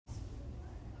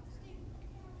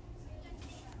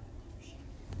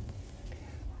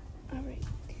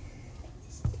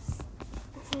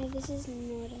this is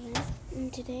Norda,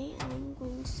 and today I'm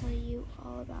going to tell you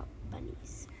all about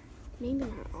bunnies. Maybe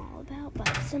not all about, but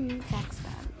some facts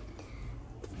about them.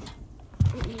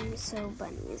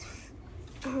 Bunnies.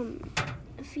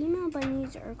 Female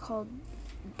bunnies are called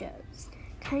doves,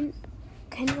 kind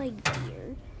of like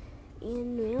deer,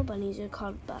 and male bunnies are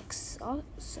called bucks.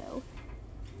 Also,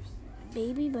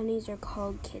 baby bunnies are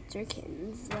called kids or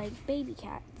kittens, like baby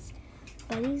cats.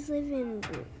 Bunnies live in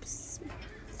groups,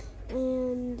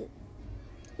 and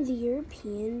the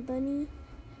European bunnies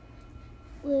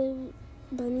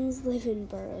live in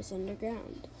burrows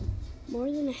underground.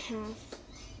 More than half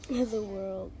of the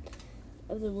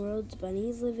world's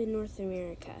bunnies live in North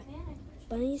America.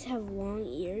 Bunnies have long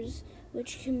ears,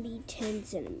 which can be 10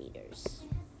 centimeters.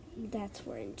 That's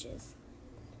 4 inches.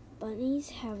 Bunnies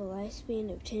have a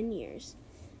lifespan of 10 years.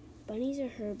 Bunnies are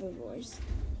herbivores,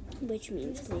 which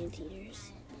means plant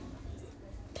eaters.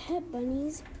 Pet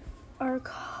bunnies are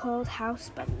called house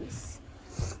bunnies.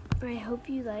 I hope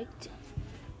you liked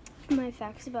my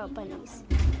facts about bunnies.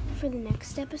 For the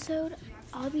next episode,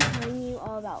 I'll be telling you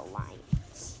all about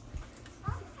lions.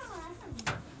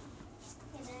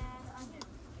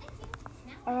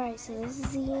 Alright, so this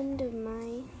is the end of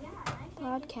my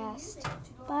podcast.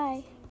 Bye.